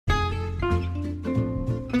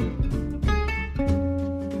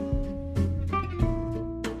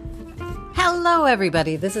Hello,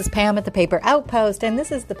 everybody. This is Pam at the Paper Outpost, and this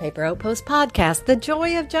is the Paper Outpost podcast, The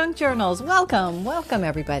Joy of Junk Journals. Welcome,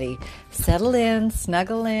 everybody. Settle in,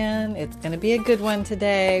 snuggle in. It's going to be a good one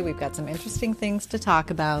today. We've got some interesting things to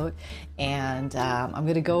talk about, and I'm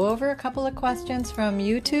going to go over a couple of questions from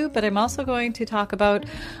YouTube, but I'm also going to talk about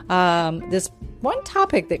this one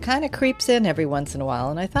topic that kind of creeps in every once in a while,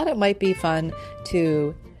 and I thought it might be fun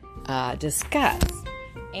to discuss.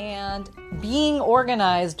 And being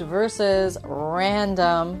organized versus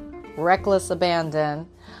random, reckless abandon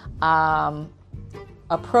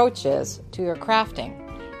approaches to your crafting.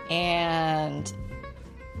 And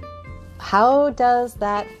how does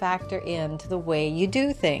that factor into the way you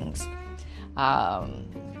do things?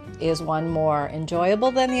 Is one more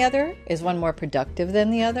enjoyable than the other? Is one more productive than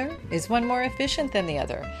the other? Is one more efficient than the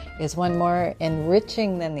other? Is one more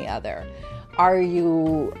enriching than the other? Are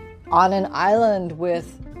you on an island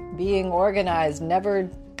with being organized, never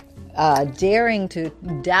daring to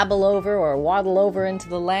dabble over or waddle over into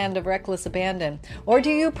the land of reckless abandon? Or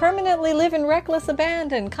do you permanently live in reckless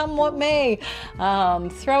abandon, come what may,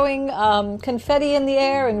 throwing confetti in the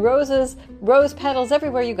air and rose petals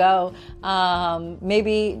everywhere you go,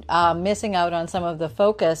 maybe missing out on some of the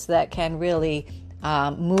focus that can really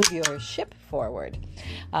move your ship forward?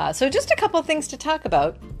 So just a couple of things to talk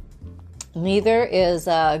about. Neither is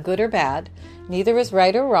good or bad. Neither is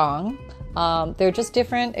right or wrong. They're just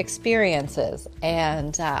different experiences.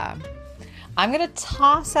 And I'm going to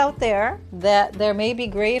toss out there that there may be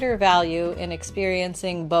greater value in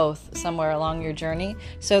experiencing both somewhere along your journey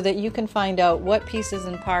so that you can find out what pieces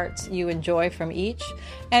and parts you enjoy from each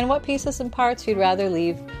and what pieces and parts you'd rather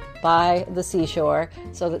leave by the seashore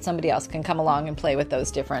so that somebody else can come along and play with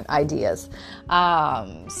those different ideas.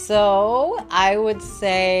 So I would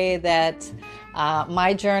say that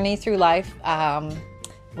my journey through life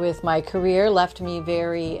with my career left me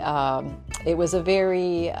very, it was a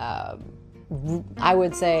very, I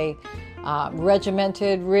would say,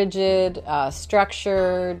 regimented, rigid,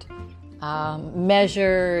 structured,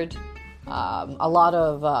 measured, a lot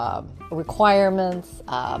of requirements,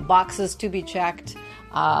 boxes to be checked.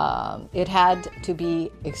 It had to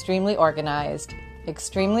be extremely organized,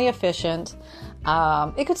 extremely efficient.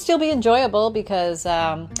 It could still be enjoyable because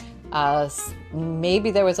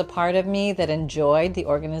maybe there was a part of me that enjoyed the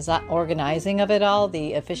organizing of it all,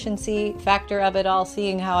 the efficiency factor of it all,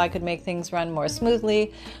 seeing how I could make things run more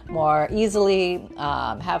smoothly, more easily,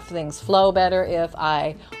 have things flow better if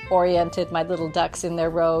I oriented my little ducks in their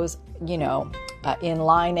rows, in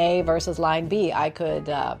line A versus line B. I could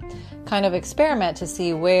kind of experiment to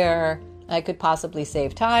see where I could possibly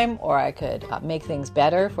save time, or I could make things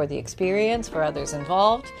better for the experience, for others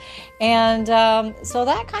involved. And so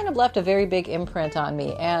that kind of left a very big imprint on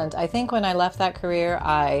me. And I think when I left that career,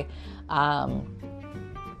 I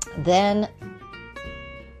then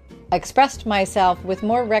expressed myself with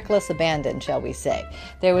more reckless abandon, shall we say.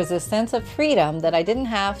 There was a sense of freedom that I didn't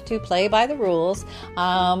have to play by the rules.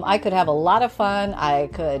 I could have a lot of fun. I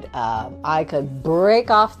could break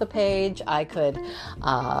off the page. I could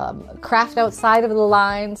craft outside of the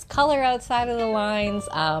lines, color outside of the lines,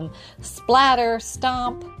 splatter,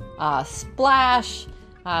 stomp, splash,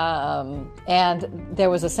 and there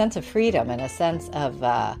was a sense of freedom and a sense of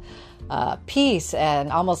peace,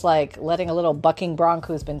 and almost like letting a little bucking bronc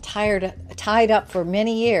who's been tied up for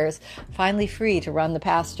many years, finally free to run the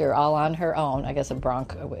pasture all on her own. I guess a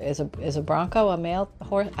bronco is a bronco a male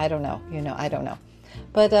horse? I don't know. I don't know.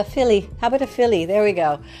 But a filly, how about a filly? There we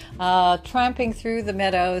go. Tramping through the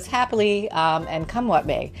meadows happily, and come what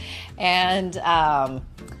may. And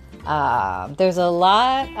there's a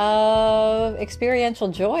lot of experiential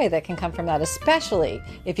joy that can come from that, especially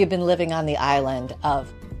if you've been living on the island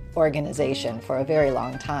of organization for a very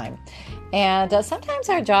long time. And sometimes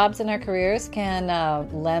our jobs and our careers can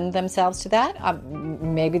lend themselves to that.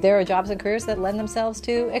 Maybe there are jobs and careers that lend themselves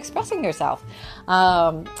to expressing yourself.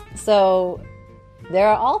 So there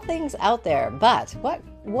are all things out there, but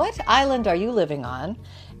what island are you living on?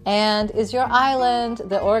 And is your island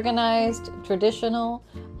the organized, traditional,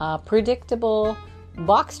 predictable,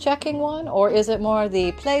 box-checking one? Or is it more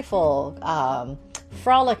the playful,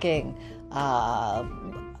 frolicking,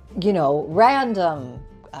 random.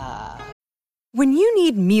 When you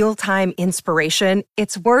need mealtime inspiration,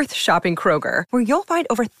 it's worth shopping Kroger, where you'll find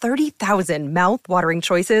over 30,000 mouth-watering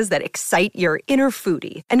choices that excite your inner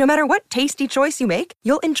foodie. And no matter what tasty choice you make,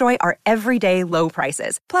 you'll enjoy our everyday low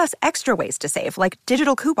prices, plus extra ways to save, like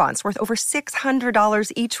digital coupons worth over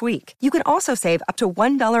 $600 each week. You can also save up to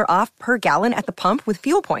 $1 off per gallon at the pump with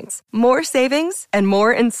fuel points. More savings and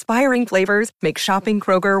more inspiring flavors make shopping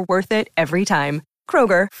Kroger worth it every time.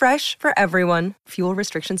 Kroger, fresh for everyone. Fuel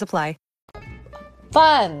restrictions apply.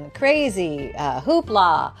 fun, crazy,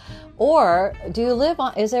 hoopla? Or do you live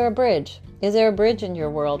on, is there a bridge? Is there a bridge in your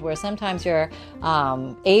world where sometimes you're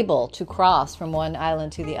able to cross from one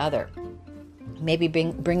island to the other? Maybe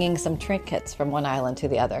bringing some trinkets from one island to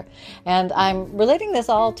the other. And I'm relating this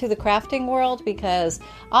all to the crafting world because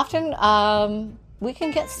often we can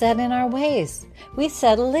get set in our ways. We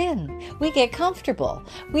settle in. We get comfortable.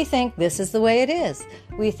 We think this is the way it is.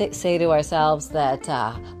 We say to ourselves that,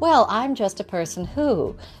 well, I'm just a person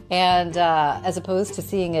who, and as opposed to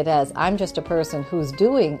seeing it as I'm just a person who's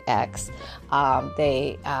doing X,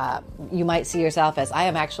 you might see yourself as I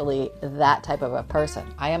am actually that type of a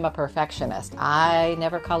person. I am a perfectionist. I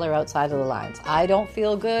never color outside of the lines. I don't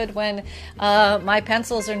feel good when my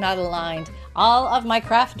pencils are not aligned. All of my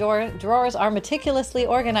craft drawers are meticulously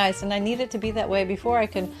organized, and I need it to be that way before I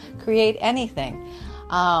can create anything.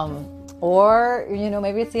 Or,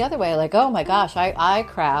 maybe it's the other way, like, oh my gosh, I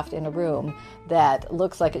craft in a room that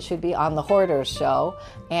looks like it should be on the Hoarders show,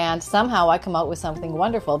 and somehow I come out with something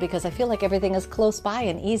wonderful because I feel like everything is close by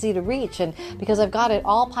and easy to reach, and because I've got it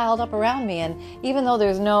all piled up around me, and even though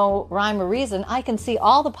there's no rhyme or reason, I can see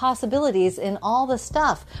all the possibilities in all the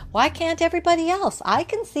stuff. Why can't everybody else? I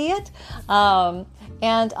can see it.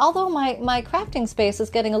 And although my crafting space is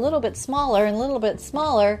getting a little bit smaller and a little bit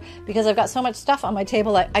smaller because I've got so much stuff on my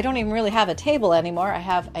table, I don't even really have a table anymore. I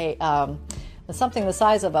have something the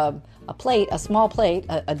size of a plate, a small plate,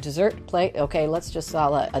 a dessert plate. Okay, let's just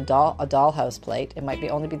call it a dollhouse plate. It might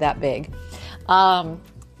only be that big.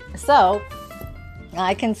 So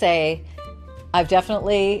I can say I've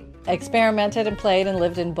definitely experimented and played and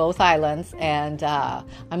lived in both islands, and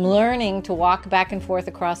I'm learning to walk back and forth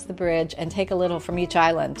across the bridge and take a little from each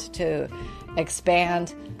island to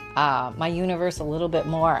expand my universe a little bit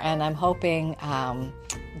more. And I'm hoping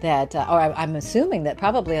I'm assuming that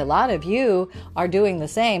probably a lot of you are doing the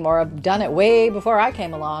same or have done it way before I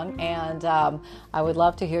came along. And I would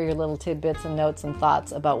love to hear your little tidbits and notes and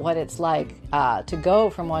thoughts about what it's like to go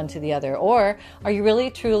from one to the other. Or are you really,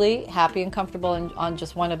 truly happy and comfortable on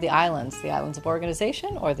just one of the islands of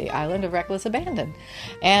organization or the island of reckless abandon?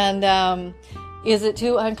 And is it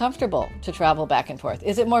too uncomfortable to travel back and forth?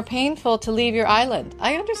 Is it more painful to leave your island?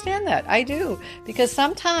 I understand that. I do. Because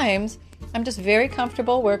sometimes I'm just very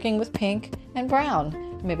comfortable working with pink and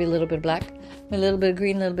brown, maybe a little bit of black, a little bit of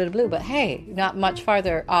green, a little bit of blue. But hey, not much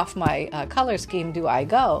farther off my color scheme do I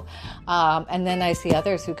go. And then I see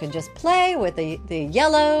others who can just play with the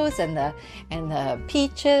yellows and the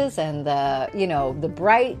peaches and the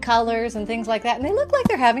bright colors and things like that. And they look like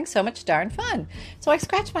they're having so much darn fun. So I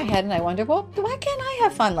scratch my head and I wonder, well, why can't I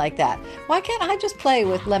have fun like that? Why can't I just play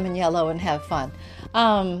with lemon yellow and have fun?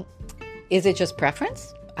 Is it just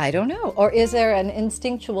preference? I don't know. Or is there an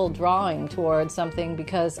instinctual drawing towards something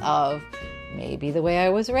because of maybe the way I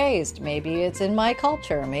was raised? Maybe it's in my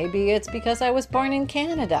culture. Maybe it's because I was born in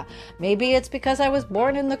Canada. Maybe it's because I was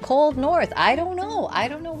born in the cold north. I don't know. I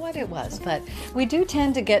don't know what it was. But we do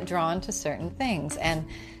tend to get drawn to certain things. And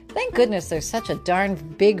thank goodness there's such a darn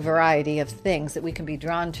big variety of things that we can be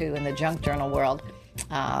drawn to in the junk journal world.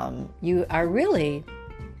 You are really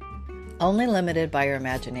only limited by your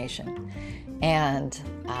imagination. And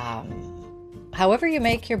however you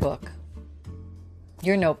make your book,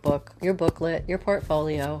 your notebook, your booklet, your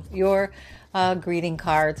portfolio, your greeting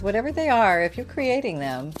cards, whatever they are, if you're creating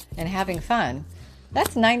them and having fun,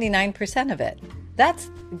 that's 99% of it.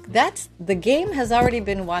 That's the game has already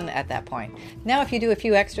been won at that point. Now, if you do a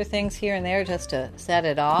few extra things here and there just to set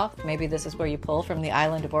it off, maybe this is where you pull from the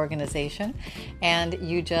island of organization, and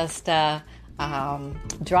you just draw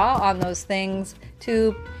on those things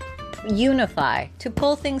to unify, to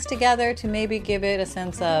pull things together, to maybe give it a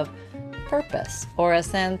sense of purpose or a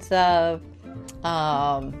sense of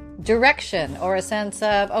direction or a sense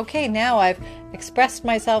of, okay, now I've expressed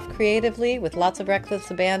myself creatively with lots of reckless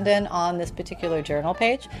abandon on this particular journal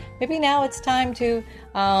page. Maybe now it's time to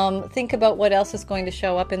think about what else is going to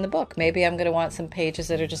show up in the book. Maybe I'm going to want some pages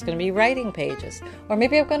that are just going to be writing pages. Or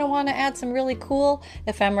maybe I'm going to want to add some really cool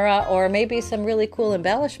ephemera or maybe some really cool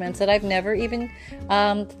embellishments that I've never even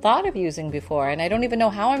thought of using before. And I don't even know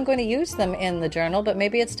how I'm going to use them in the journal, but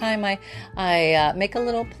maybe it's time I make a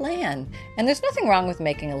little plan. And there's nothing wrong with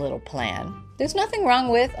making a little plan. There's nothing wrong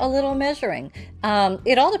with a little measuring.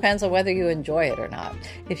 It all depends on whether you enjoy it or not.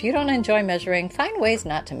 If you don't enjoy measuring, find ways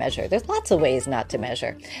not to measure. There's lots of ways not to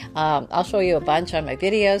measure. I'll show you a bunch on my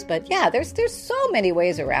videos, but yeah, there's so many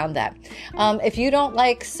ways around that. If you don't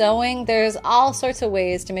like sewing, there's all sorts of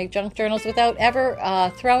ways to make junk journals without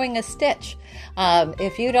ever throwing a stitch.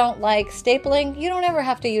 If you don't like stapling, you don't ever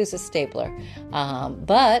have to use a stapler.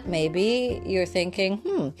 But maybe you're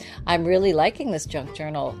thinking, I'm really liking this junk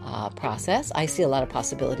journal process. yes, I see a lot of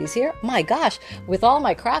possibilities here. My gosh, with all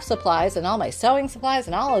my craft supplies and all my sewing supplies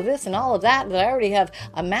and all of this and all of that I already have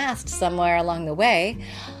amassed somewhere along the way,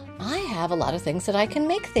 I have a lot of things that I can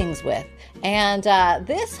make things with. And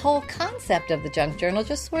this whole concept of the junk journal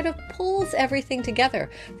just sort of pulls everything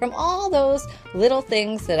together from all those little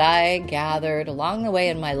things that I gathered along the way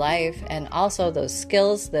in my life, and also those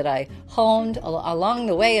skills that I honed along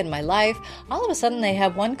the way in my life. All of a sudden they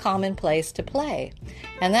have one common place to play.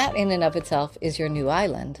 And that in and of itself is your new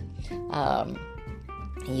island.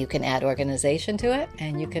 You can add organization to it,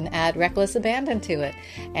 and you can add reckless abandon to it.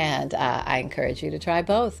 And I encourage you to try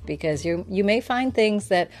both, because you may find things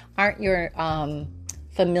that aren't your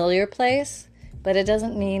familiar place, but it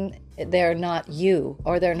doesn't mean they're not you,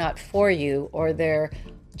 or they're not for you, or they're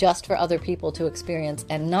just for other people to experience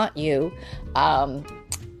and not you.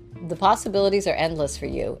 The possibilities are endless for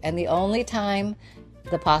you. And the only time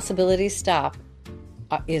the possibilities stop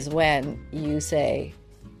is when you say,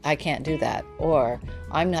 I can't do that, or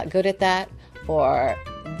I'm not good at that, or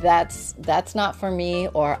that's not for me,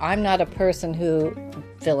 or I'm not a person who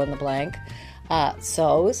fill in the blank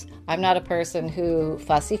sews. I'm not a person who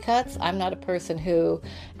fussy cuts. I'm not a person who,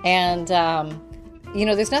 and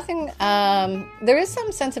there's nothing, there is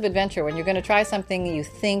some sense of adventure when you're going to try something you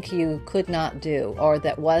think you could not do, or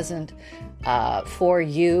that wasn't for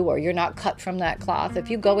you, or you're not cut from that cloth. If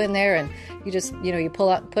you go in there and you just, you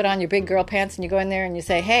put on your big girl pants and you go in there and you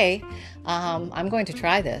say, hey, I'm going to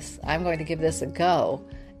try this. I'm going to give this a go.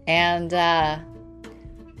 And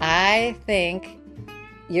I think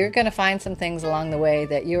you're going to find some things along the way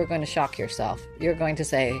that you're going to shock yourself. You're going to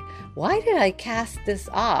say, why did I cast this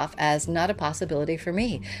off as not a possibility for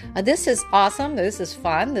me? This is awesome. This is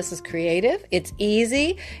fun. This is creative. It's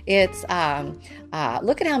easy. It's,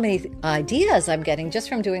 look at how many ideas I'm getting just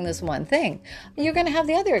from doing this one thing. You're going to have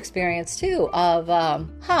the other experience too of,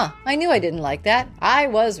 I knew I didn't like that. I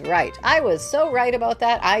was right. I was so right about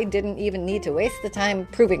that. I didn't even need to waste the time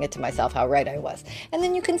proving it to myself how right I was. And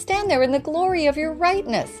then you can stand there in the glory of your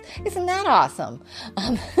rightness. Isn't that awesome?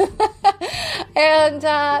 And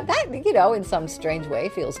that, in some strange way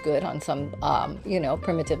feels good on some,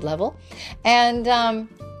 primitive level. And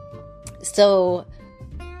so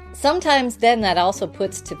sometimes then that also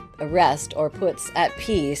puts to rest, or puts at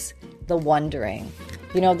peace, the wondering.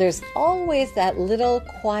 There's always that little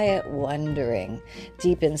quiet wondering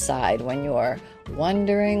deep inside when you're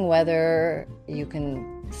wondering whether you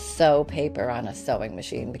can sew paper on a sewing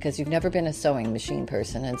machine, because you've never been a sewing machine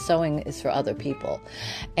person, and sewing is for other people,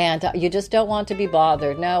 and you just don't want to be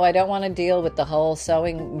bothered. No, I don't want to deal with the whole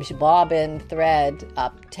sewing bobbin thread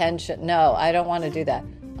up tension. No, I don't want to do that.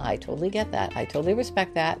 I totally get that. I totally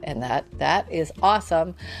respect that, and that is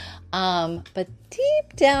awesome. But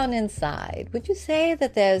deep down inside, would you say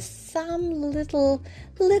that there's some little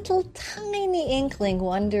tiny inkling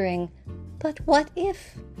wondering, but what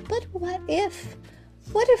if? But what if?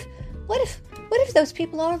 What if those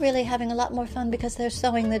people are really having a lot more fun because they're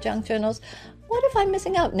sewing the junk journals? What if I'm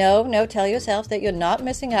missing out? No, tell yourself that you're not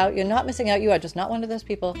missing out. You're not missing out. You are just not one of those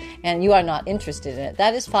people, and you are not interested in it.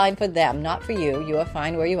 That is fine for them, not for you. You are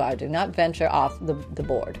fine where you are. Do not venture off the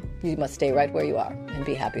board. You must stay right where you are and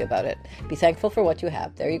be happy about it. Be thankful for what you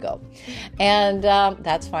have. There you go. And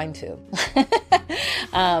that's fine too.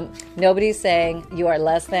 Nobody's saying you are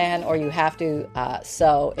less than, or you have to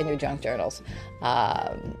sew in your junk journals.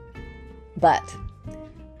 But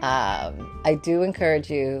I do encourage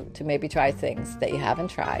you to maybe try things that you haven't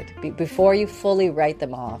tried before you fully write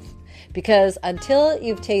them off. Because until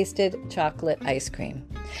you've tasted chocolate ice cream,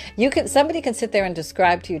 somebody can sit there and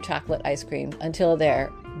describe to you chocolate ice cream until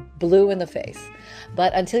they're blue in the face.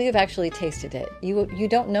 But until you've actually tasted it, you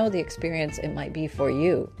don't know the experience it might be for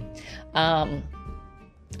you.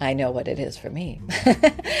 I know what it is for me.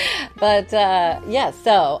 But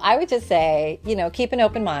so I would just say, keep an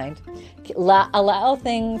open mind. Allow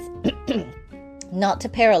things not to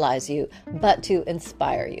paralyze you, but to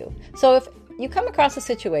inspire you. So if you come across a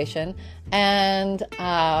situation and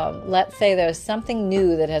let's say there's something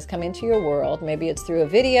new that has come into your world, maybe it's through a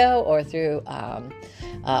video or through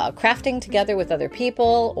crafting together with other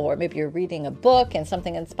people, or maybe you're reading a book and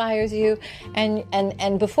something inspires you,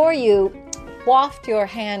 and before you waft your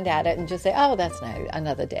hand at it and just say, oh, that's not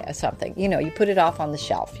another day or something. You put it off on the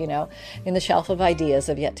shelf, in the shelf of ideas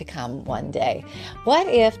of yet to come one day. What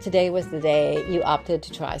if today was the day you opted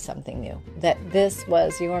to try something new? That this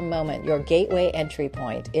was your moment, your gateway entry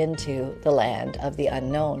point into the land of the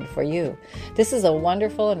unknown for you. This is a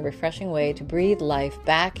wonderful and refreshing way to breathe life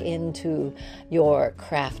back into your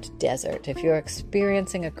craft desert. If you're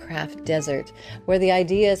experiencing a craft desert where the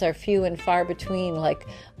ideas are few and far between, like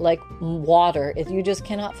water water. If you just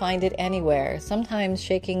cannot find it anywhere, sometimes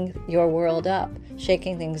shaking your world up,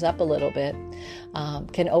 shaking things up a little bit,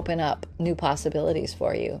 can open up new possibilities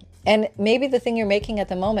for you. And maybe the thing you're making at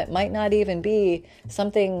the moment might not even be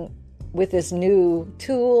something with this new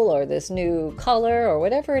tool or this new color or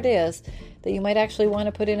whatever it is that you might actually want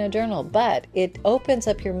to put in a journal. But it opens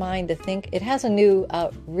up your mind to think. It has a new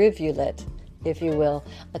rivulet, if you will,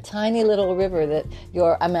 a tiny little river that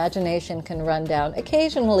your imagination can run down,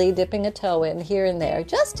 occasionally dipping a toe in here and there,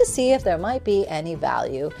 just to see if there might be any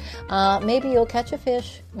value. Maybe you'll catch a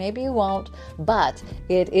fish, maybe you won't, but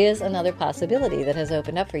it is another possibility that has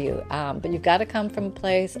opened up for you. But you've got to come from a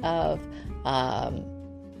place of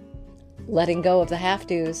letting go of the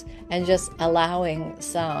have-tos and just allowing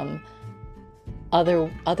some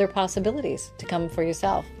other possibilities to come for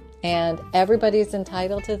yourself. And everybody's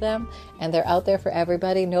entitled to them, and they're out there for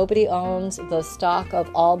everybody. Nobody owns the stock of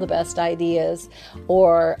all the best ideas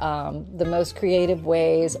or the most creative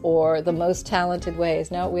ways or the most talented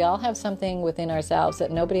ways. No, we all have something within ourselves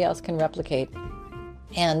that nobody else can replicate.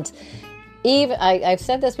 And even I've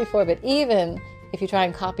said this before, but even if you try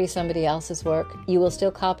and copy somebody else's work, you will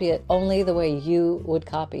still copy it only the way you would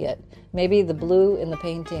copy it. Maybe the blue in the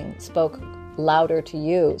painting spoke louder to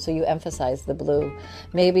you, so you emphasize the blue.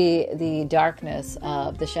 Maybe the darkness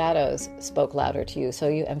of the shadows spoke louder to you, so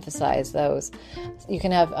you emphasize those. You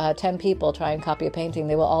can have 10 people try and copy a painting.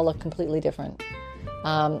 They will all look completely different.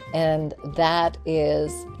 And that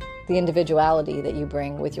is the individuality that you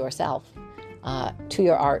bring with yourself to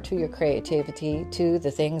your art, to your creativity, to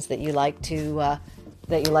the things that you like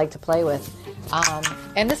to play with.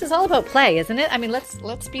 And this is all about play, isn't it? I mean,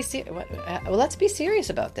 let's be serious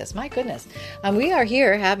about this. My goodness, we are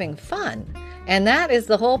here having fun, and that is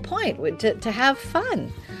the whole point, to have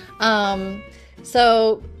fun.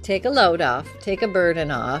 So take a load off, take a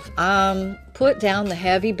burden off, put down the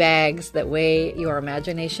heavy bags that weigh your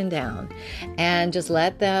imagination down, and just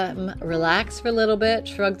let them relax for a little bit,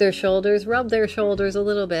 shrug their shoulders, rub their shoulders a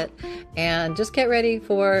little bit, and just get ready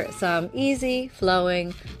for some easy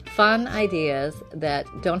flowing, fun ideas that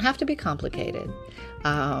don't have to be complicated.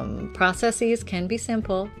 Processes can be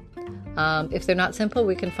simple. If they're not simple,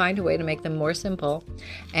 we can find a way to make them more simple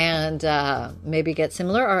and maybe get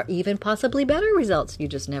similar or even possibly better results. You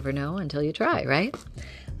just never know until you try, right?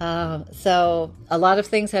 So a lot of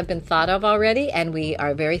things have been thought of already, and we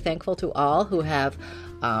are very thankful to all who have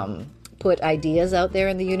put ideas out there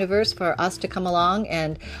in the universe for us to come along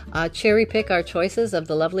and cherry pick our choices of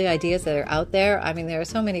the lovely ideas that are out there. I mean, there are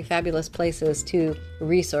so many fabulous places to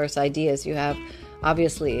resource ideas. You have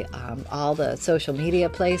obviously all the social media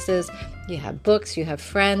places, you have books, you have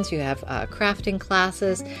friends, you have crafting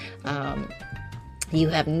classes, you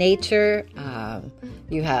have nature,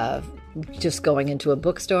 you have just going into a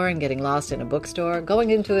bookstore and getting lost in a bookstore, going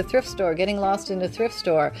into a thrift store, getting lost in a thrift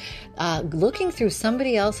store, looking through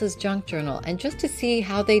somebody else's junk journal and just to see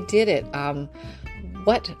how they did it,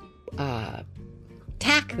 what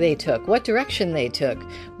tack they took, what direction they took,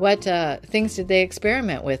 what things did they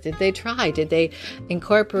experiment with, did they try, did they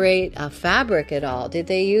incorporate fabric at all, did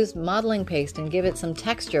they use modeling paste and give it some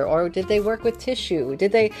texture, or did they work with tissue,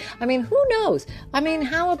 did they, I mean, who knows? I mean,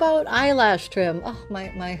 how about eyelash trim? Oh,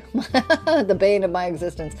 my the bane of my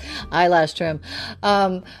existence, eyelash trim.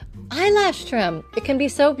 Eyelash trim, it can be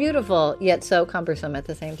so beautiful, yet so cumbersome at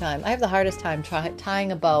the same time. I have the hardest time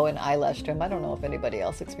tying a bow in eyelash trim. I don't know if anybody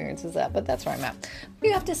else experiences that, but that's where I'm at. What do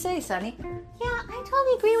you have to say, Sunny? Yeah, I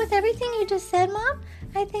totally agree with everything you just said, Mom.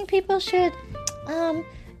 I think people should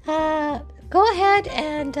go ahead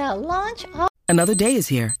and launch all. Another day is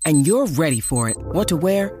here, and you're ready for it. What to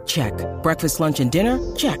wear? Check. Breakfast, lunch, and dinner?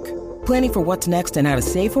 Check. Planning for what's next and how to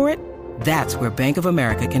save for it? That's where Bank of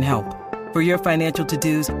America can help. For your financial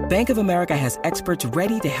to-dos, Bank of America has experts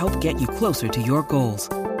ready to help get you closer to your goals.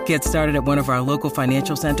 Get started at one of our local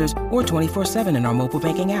financial centers or 24/7 in our mobile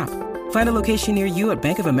banking app. Find a location near you at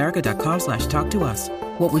bankofamerica.com/talktous.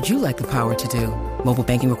 What would you like the power to do? Mobile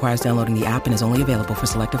banking requires downloading the app and is only available for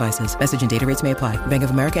select devices. Message and data rates may apply. Bank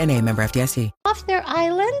of America N.A., member FDIC. Off their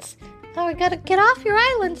islands. Oh, we gotta get off your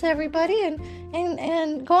islands, everybody,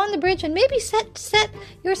 and go on the bridge and maybe set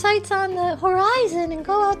your sights on the horizon and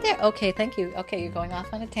go out there. Okay, thank you. Okay, you're going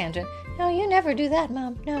off on a tangent. No, you never do that,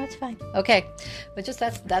 Mom. No, it's fine. Okay, but just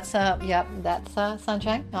that's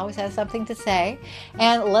Sunshine. Always has something to say.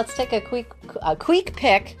 And let's take a quick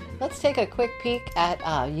peek. Let's take a quick peek at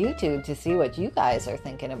YouTube to see what you guys are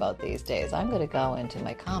thinking about these days. I'm going to go into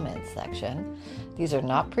my comments section. These are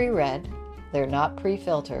not pre-read. They're not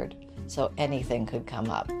pre-filtered. So anything could come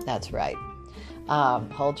up. That's right.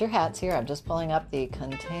 Hold your hats here. I'm just pulling up the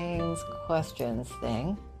contains questions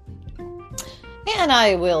thing. And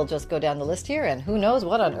I will just go down the list here, and who knows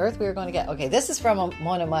what on earth we are going to get. Okay, this is from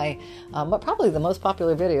one of my, probably the most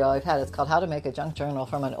popular video I've had. It's called How to Make a Junk Journal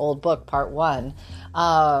from an Old Book, Part 1.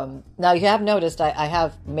 Now, you have noticed I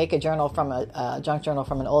have Make a Journal from a Junk Journal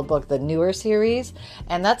from an Old Book, the newer series.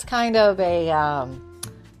 And that's kind of a,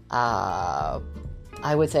 I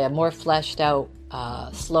would say, a more fleshed out,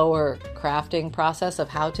 slower crafting process of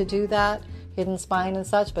how to do that. Hidden spine and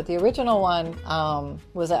such, but the original one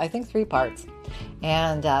was, I think, 3 parts.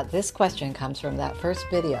 And this question comes from that first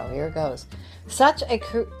video. Here it goes. Such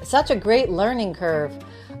a great learning curve.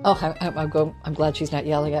 Oh, I'm glad she's not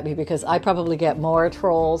yelling at me, because I probably get more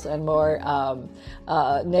trolls and more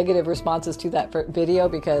negative responses to that video,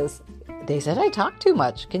 because they said I talk too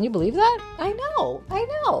much. Can you believe that? I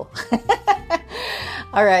know.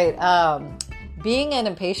 All right. Being an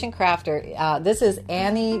impatient crafter, this is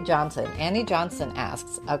Annie Johnson. Annie Johnson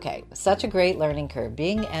asks, okay, such a great learning curve.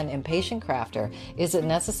 Being an impatient crafter, is it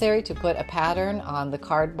necessary to put a pattern on the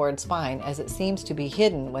cardboard spine, as it seems to be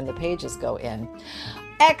hidden when the pages go in?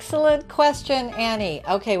 Excellent question, Annie.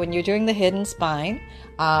 Okay, when you're doing the hidden spine,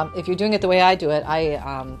 if you're doing it the way I do it,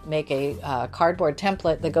 I make a cardboard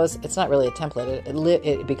template that goes, it's not really a template,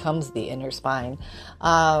 it becomes the inner spine.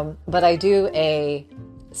 But I do a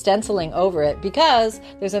stenciling over it, because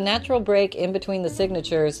there's a natural break in between the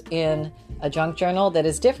signatures in a junk journal that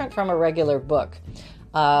is different from a regular book.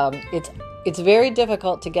 It's very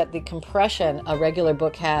difficult to get the compression a regular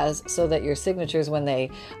book has, so that your signatures, when they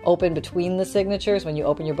open between the signatures, when you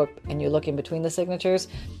open your book and you look in between the signatures,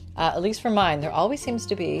 at least for mine, there always seems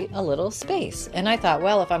to be a little space. And I thought,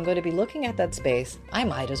 well, if I'm going to be looking at that space, I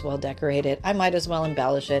might as well decorate it. I might as well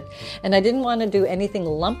embellish it. And I didn't want to do anything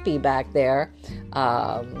lumpy back there,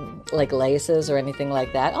 like laces or anything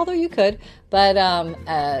like that, although you could. But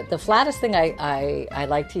the flattest thing I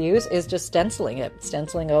like to use is just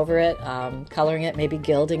stenciling over it, coloring it, maybe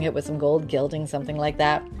gilding it with some gold gilding, something like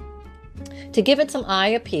that, to give it some eye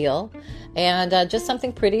appeal, and just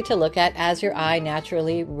something pretty to look at as your eye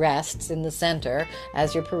naturally rests in the center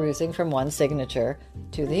as you're perusing from one signature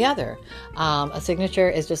to the other. A signature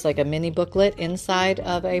is just like a mini booklet inside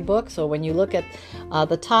of a book. So when you look at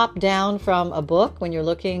the top down from a book, when you're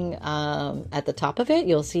looking at the top of it,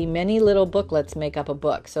 you'll see many little booklets make up a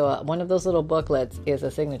book. So one of those little booklets is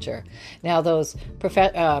a signature. Now, those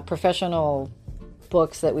professional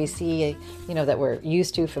books that we see, that we're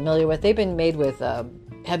used to, familiar with, they've been made with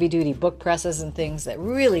heavy-duty book presses and things that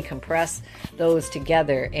really compress those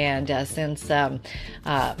together. And since,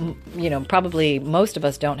 probably most of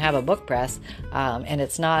us don't have a book press, and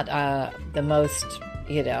it's not the most,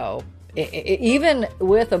 even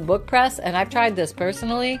with a book press, and I've tried this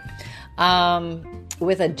personally,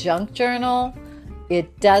 with a junk journal,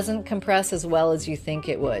 it doesn't compress as well as you think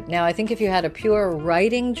it would. Now, I think if you had a pure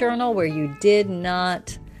writing journal where you did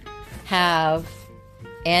not have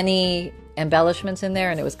any embellishments in there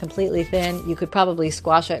and it was completely thin, you could probably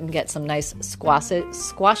squash it and get some nice squashage,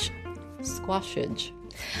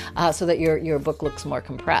 so that your book looks more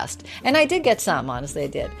compressed. And I did get some, honestly, I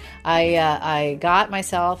did. I got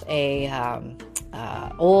myself a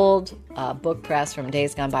old book press from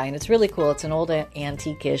days gone by, and it's really cool. It's an old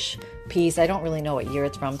antique-ish piece. I don't really know what year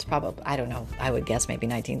it's from. It's probably, I don't know, I would guess maybe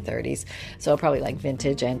 1930s. So probably like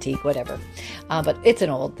vintage, antique, whatever. But it's an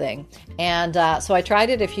old thing. And so I tried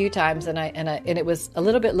it a few times, and it was a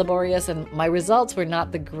little bit laborious, and my results were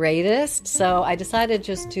not the greatest. So I decided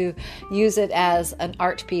just to use it as an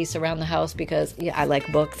art piece around the house, because I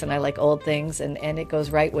like books and I like old things, and it goes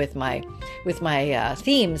right with my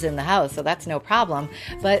themes in the house. So that's no problem.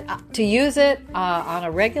 But to use it on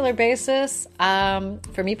a regular basis,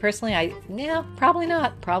 for me personally, probably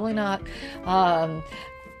not.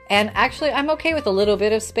 And actually, I'm okay with a little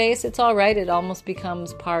bit of space. It's all right. It almost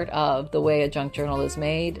becomes part of the way a junk journal is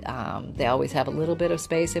made. They always have a little bit of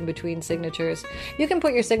space in between signatures. You can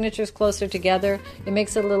put your signatures closer together. It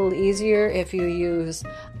makes it a little easier if you use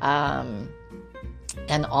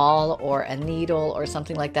an awl or a needle or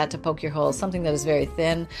something like that to poke your holes, something that is very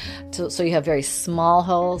thin, so you have very small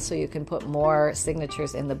holes, so you can put more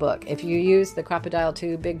signatures in the book. If you use the Crocodile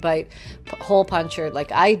 2 Big Bite hole puncher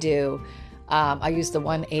like I do, I use the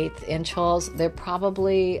 1/8 inch holes. They're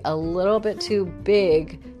probably a little bit too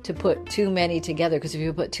big to put too many together, because if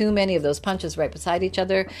you put too many of those punches right beside each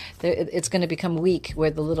other, it's going to become weak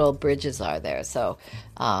where the little bridges are there. So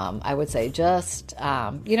I would say just,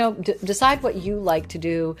 decide what you like to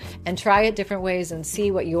do and try it different ways and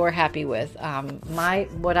see what you're happy with.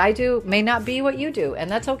 What I do may not be what you do,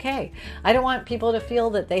 and that's okay. I don't want people to feel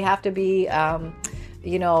that they have to be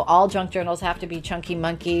all junk journals have to be chunky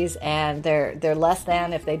monkeys, and they're less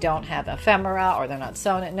than if they don't have ephemera or they're not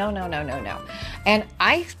sewn it. No. And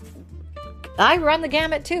I run the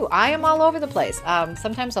gamut too. I am all over the place.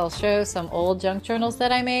 Sometimes I'll show some old junk journals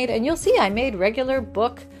that I made, and you'll see I made regular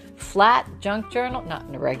book flat junk journal, not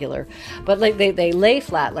regular, but like they lay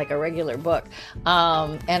flat like a regular book.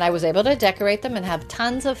 And I was able to decorate them and have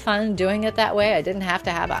tons of fun doing it that way. I didn't have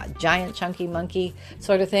to have a giant chunky monkey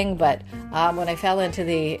sort of thing, but when I fell into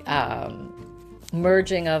the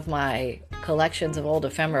merging of my collections of old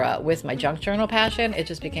ephemera with my junk journal passion, it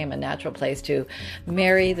just became a natural place to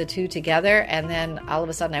marry the two together. And then all of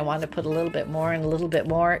a sudden I wanted to put a little bit more and a little bit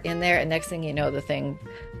more in there, and next thing you know, the thing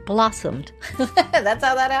blossomed. That's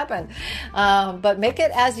how that happened. But make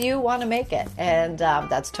it as you want to make it, and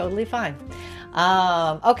that's totally fine.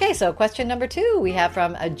 Okay, so question number 2 we have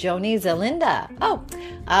from Joni Zelinda.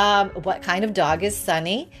 What kind of dog is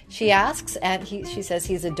Sunny? She asks, and she says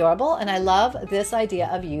he's adorable, and I love this idea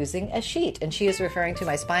of using a sheet. And she is referring to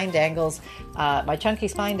my spine dangles, my chunky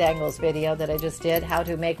spine dangles video that I just did, how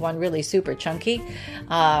to make one really super chunky.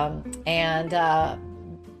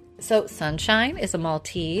 So Sunshine is a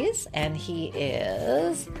Maltese, and he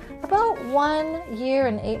is about 1 year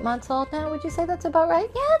and 8 months old now. Would you say that's about right?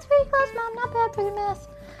 Yeah, that's pretty close, Mom. Not bad for the mess.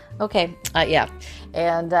 Okay, yeah.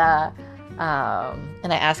 And I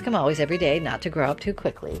ask him always every day not to grow up too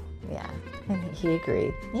quickly. Yeah, and he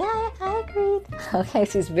agreed. Yeah, I agreed. Okay,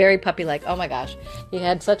 so he's very puppy-like. Oh my gosh, he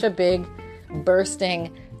had such a big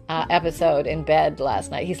bursting episode in bed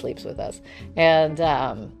last night. He sleeps with us, and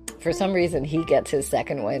for some reason, he gets his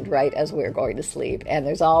second wind right as we're going to sleep. And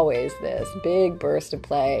there's always this big burst of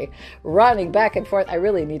play running back and forth. I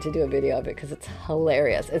really need to do a video of it because it's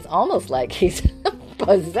hilarious. It's almost like he's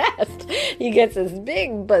possessed. He gets this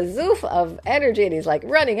big bazoof of energy, and he's like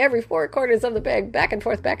running every 4 corners of the bed, back and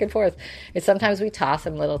forth, back and forth. And sometimes we toss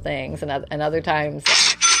him little things, and other times...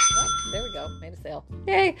 There we go. Made a sale.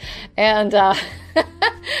 Yay. And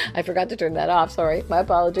I forgot to turn that off. Sorry. My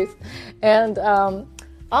apologies. And...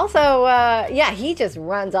 Also, he just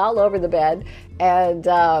runs all over the bed, and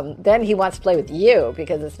then he wants to play with you,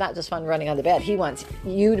 because it's not just fun running on the bed. He wants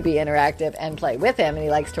you to be interactive and play with him, and he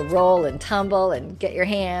likes to roll and tumble and get your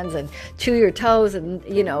hands and chew your toes and,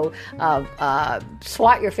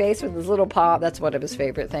 swat your face with his little paw. That's one of his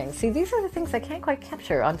favorite things. See, these are the things I can't quite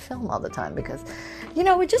capture on film all the time because,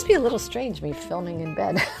 it would just be a little strange me filming in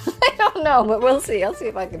bed. I don't know, but we'll see. I'll see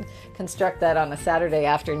if I can construct that on a Saturday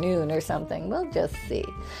afternoon or something. We'll just see.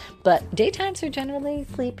 But daytimes are generally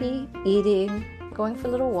sleepy, eating, going for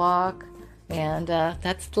a little walk, and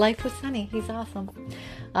that's life with Sunny. He's awesome.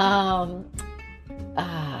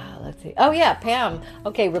 Let's see. Oh, yeah, Pam.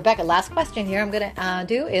 Okay, Rebecca, last question here I'm going to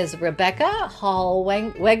do is Rebecca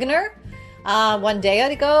Hall-Wegner. One day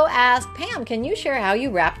ago asked, Pam, can you share how you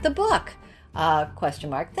wrapped the book? ?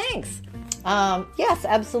 Thanks. Yes,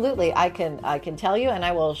 absolutely. I can tell you, and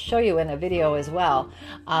I will show you in a video as well.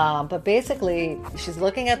 But basically, she's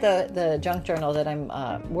looking at the junk journal that I'm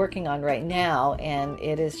working on right now, and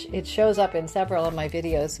it shows up in several of my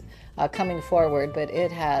videos coming forward. But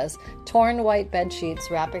it has torn white bed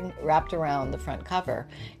sheets wrapped around the front cover,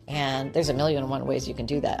 and there's 1,000,001 ways you can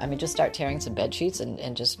do that. I mean, just start tearing some bed sheets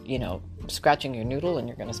and just scratching your noodle, and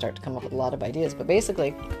you're going to start to come up with a lot of ideas. But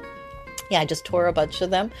basically, yeah, I just tore a bunch of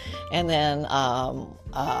them and then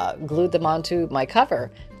glued them onto my cover,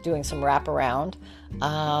 doing some wraparound.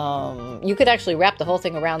 You could actually wrap the whole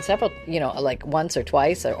thing around several, like once or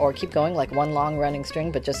twice, or keep going like one long running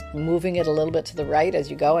string, but just moving it a little bit to the right as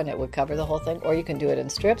you go, and it would cover the whole thing. Or you can do it in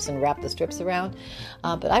strips and wrap the strips around.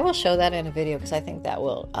 But I will show that in a video because I think that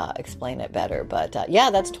will explain it better. But yeah,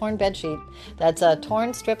 that's torn bed sheet. That's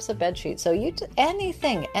torn strips of bed sheet. So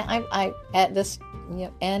anything.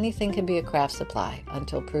 Anything can be a craft supply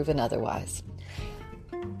until proven otherwise.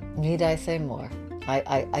 Need I say more?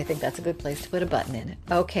 I think that's a good place to put a button in it.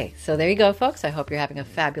 Okay, so there you go, folks. I hope you're having a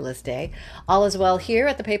fabulous day. All is well here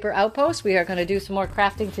at the Paper Outpost. We are going to do some more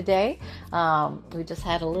crafting today. We just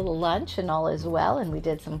had a little lunch, and all is well, and we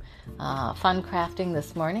did some fun crafting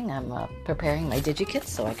this morning. I'm preparing my DigiKits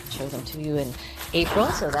so I can show them to you in April,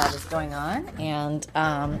 so that is going on. And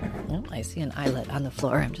I see an eyelet on the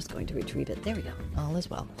floor. I'm just going to retrieve it. There we go. All is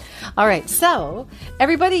well. All right, so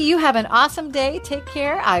everybody, you have an awesome day. Take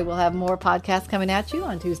care. I will have more podcasts coming at you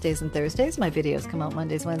on Tuesdays and Thursdays. My videos come out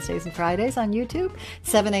Mondays, Wednesdays, and Fridays on YouTube,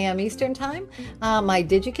 7 a.m. Eastern Time. My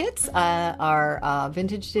DigiKits are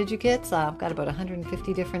vintage DigiKits. I've got about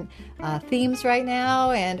 150 different themes right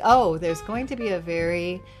now. And there's going to be a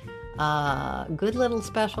very good little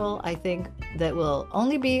special, I think, that will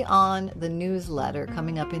only be on the newsletter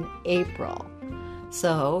coming up in April.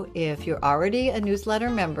 So if you're already a newsletter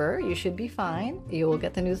member, you should be fine. You will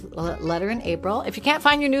get the newsletter in April. If you can't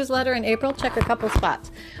find your newsletter in April, check a couple spots.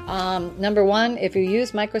 Number one, if you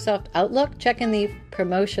use Microsoft Outlook, check in the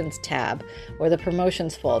promotions tab or the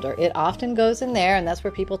promotions folder. It often goes in there, and that's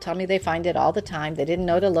where people tell me they find it all the time. They didn't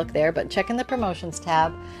know to look there, but check in the promotions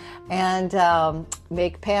tab and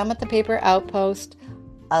make Pam at the Paper Outpost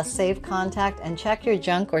a save contact, and check your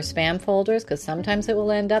junk or spam folders because sometimes it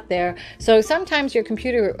will end up there. So sometimes your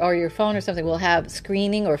computer or your phone or something will have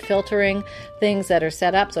screening or filtering things that are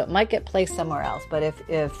set up, so it might get placed somewhere else. But if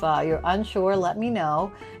you're unsure, let me know,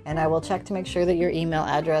 and I will check to make sure that your email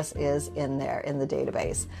address is in there in the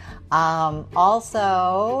database.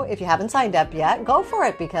 Also, if you haven't signed up yet, go for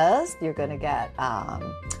it because you're going to get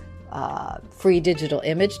free digital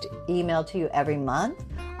image emailed to you every month.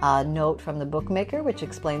 A note from the bookmaker, which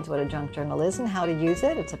explains what a junk journal is and how to use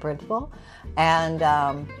it. It's a printable. And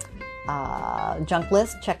junk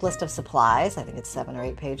list, checklist of supplies. I think it's 7 or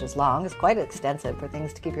 8 pages long. It's quite extensive for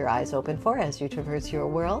things to keep your eyes open for as you traverse your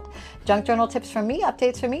world. Junk journal tips from me,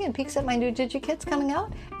 updates from me, and peeks at my new DigiKits coming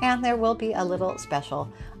out. And there will be a little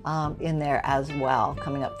special in there as well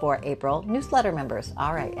coming up for April newsletter members.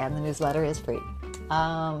 All right, and the newsletter is free.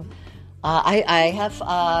 I have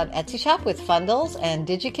an Etsy shop with Fundles and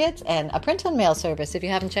DigiKits and a print and mail service if you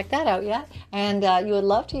haven't checked that out yet. And you would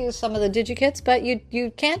love to use some of the DigiKits, but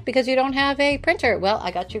you can't because you don't have a printer. Well,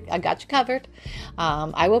 I got you covered.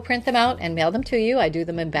 I will print them out and mail them to you. I do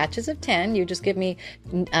them in batches of 10. You just give me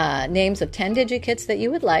names of 10 DigiKits that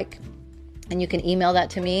you would like. And you can email that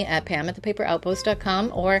to me at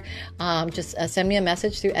pam@thepaperoutpost.com or just send me a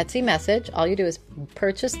message through Etsy Message. All you do is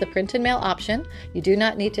purchase the print and mail option. You do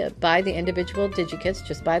not need to buy the individual DigiKits.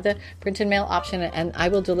 Just buy the print and mail option, and I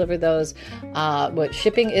will deliver those. What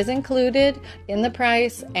shipping is included in the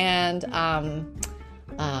price, and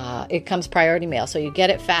it comes priority mail. So you get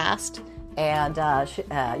it fast, and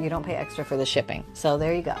you don't pay extra for the shipping. So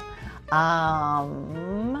there you go.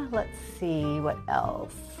 Let's see what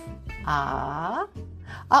else.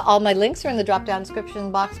 All my links are in the drop-down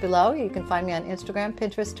description box below. You can find me on Instagram,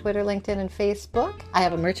 Pinterest, Twitter, LinkedIn, and Facebook. I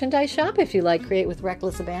have a merchandise shop if you like Create with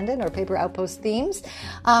Reckless Abandon or Paper Outpost themes.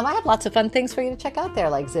 I have lots of fun things for you to check out there,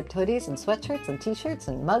 like zipped hoodies and sweatshirts and t-shirts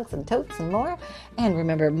and mugs and totes and more. And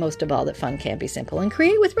remember, most of all, that fun can be simple. And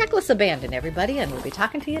create with reckless abandon, everybody. And we'll be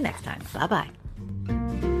talking to you next time. Bye-bye.